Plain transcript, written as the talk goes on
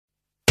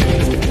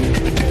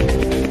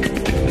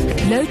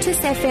Lotus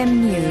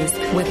FM News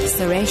with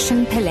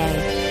Sureshan Pillay.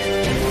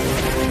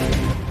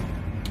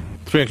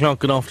 3 o'clock,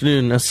 good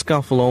afternoon. A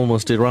scuffle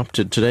almost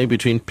erupted today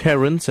between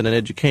parents and an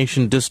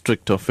education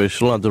district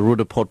official at the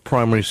Rudaport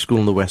Primary School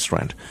in the West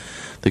Rand.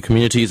 The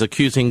community is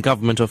accusing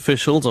government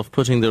officials of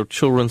putting their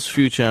children's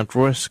future at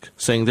risk,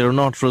 saying they are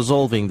not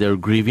resolving their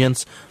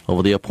grievance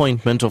over the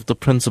appointment of the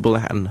principal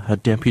and her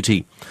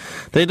deputy.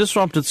 They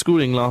disrupted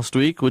schooling last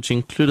week, which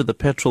included the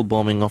petrol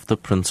bombing of the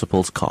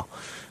principal's car.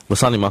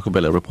 Vasani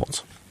Makubele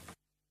reports.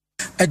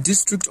 A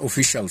district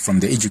official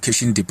from the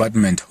education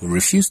department who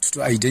refused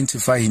to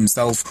identify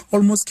himself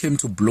almost came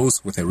to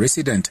blows with a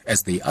resident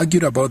as they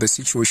argued about the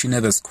situation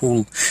at the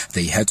school.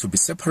 They had to be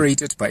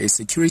separated by a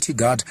security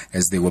guard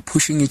as they were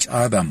pushing each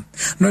other.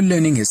 No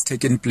learning has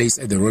taken place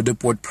at the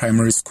Rudaport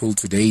Primary School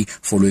today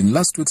following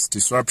last week's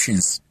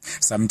disruptions.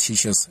 Some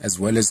teachers as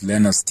well as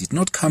learners did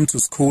not come to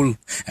school,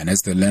 and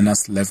as the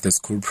learners left the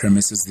school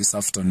premises this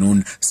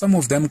afternoon, some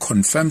of them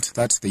confirmed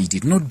that they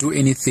did not do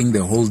anything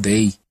the whole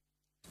day.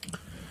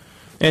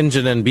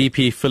 Engine and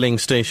BP filling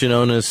station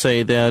owners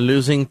say they are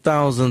losing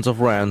thousands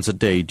of rands a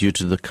day due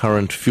to the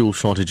current fuel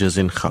shortages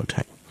in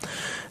Gauteng.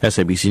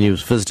 SABC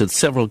News visited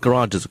several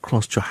garages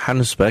across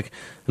Johannesburg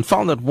and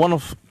found that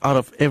out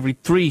of every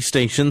 3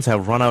 stations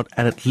have run out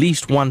at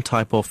least one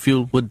type of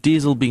fuel, with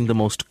diesel being the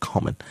most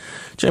common.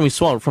 Jamie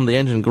Swart from the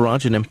Engine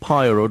Garage in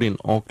Empire Road in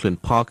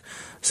Auckland Park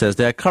says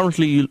they are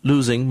currently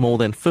losing more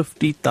than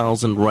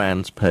 50,000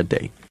 rands per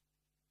day.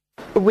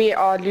 We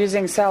are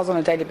losing sales on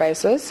a daily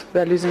basis. We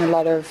are losing a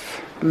lot of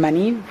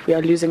money. We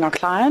are losing our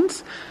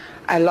clients.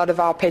 A lot of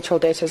our petrol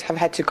debtors have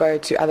had to go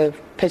to other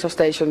petrol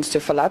stations to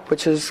fill up,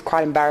 which is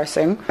quite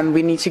embarrassing. And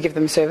we need to give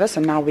them service,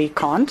 and now we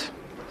can't.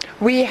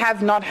 We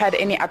have not had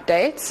any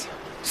updates,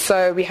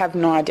 so we have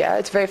no idea.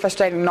 It's very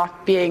frustrating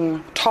not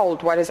being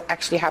told what is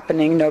actually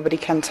happening. Nobody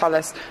can tell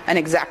us an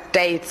exact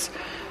date.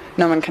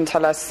 No one can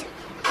tell us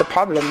the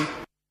problem.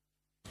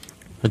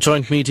 A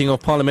joint meeting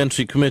of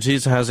parliamentary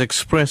committees has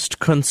expressed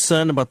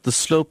concern about the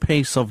slow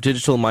pace of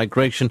digital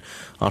migration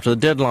after the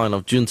deadline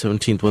of June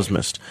 17th was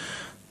missed.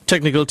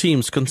 Technical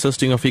teams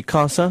consisting of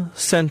ICASA,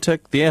 Centec,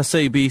 the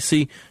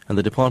SABC and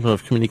the Department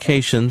of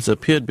Communications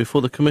appeared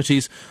before the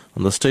committees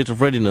on the state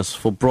of readiness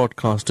for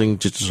broadcasting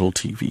digital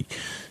TV.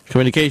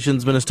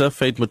 Communications Minister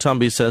Faith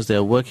Mutambi says they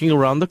are working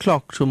around the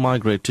clock to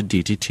migrate to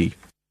DTT.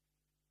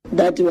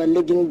 That we are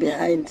lagging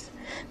behind.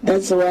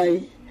 That's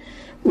why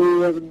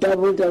we have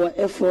doubled our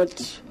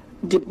effort,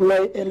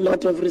 deploy a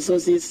lot of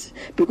resources,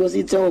 because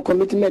it's our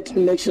commitment to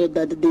make sure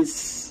that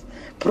this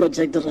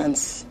project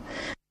runs.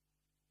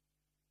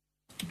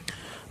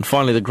 And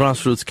finally, the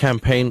grassroots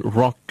campaign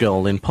Rock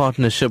Girl, in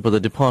partnership with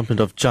the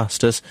Department of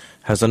Justice,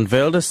 has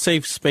unveiled a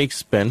safe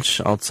space bench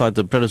outside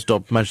the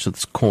Bredasdorp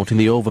Magistrates Court in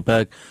the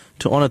Overberg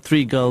to honour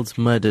 3 girls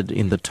murdered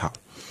in the town.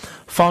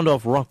 Founder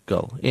of Rock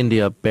Girl,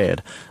 India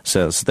Baird,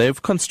 says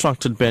they've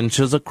constructed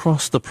benches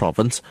across the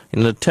province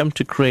in an attempt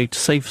to create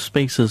safe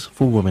spaces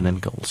for women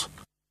and girls.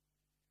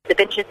 The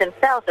benches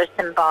themselves are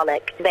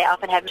symbolic. They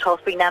often have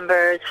toll-free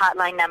numbers,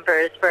 hotline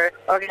numbers for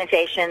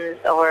organizations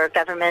or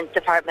government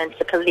departments,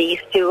 the police,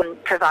 to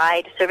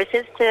provide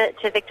services to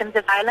victims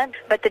of violence.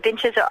 But the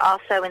benches are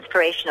also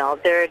inspirational.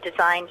 They're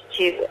designed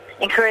to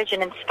encourage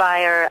and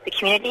inspire the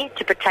community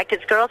to protect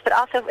its girls, but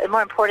also,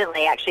 more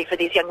importantly, actually, for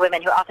these young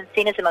women who are often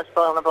seen as the most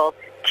vulnerable,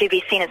 to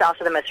be seen as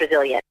also the most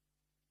resilient.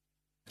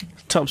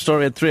 Top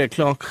story at 3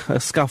 o'clock. A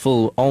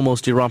scuffle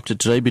almost erupted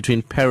today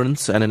between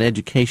parents and an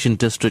education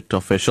district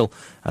official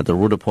at the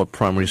Rudaport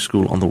Primary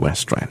School on the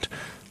West Rand.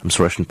 I'm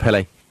Sureshan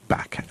Pillay,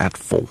 back at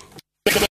 4.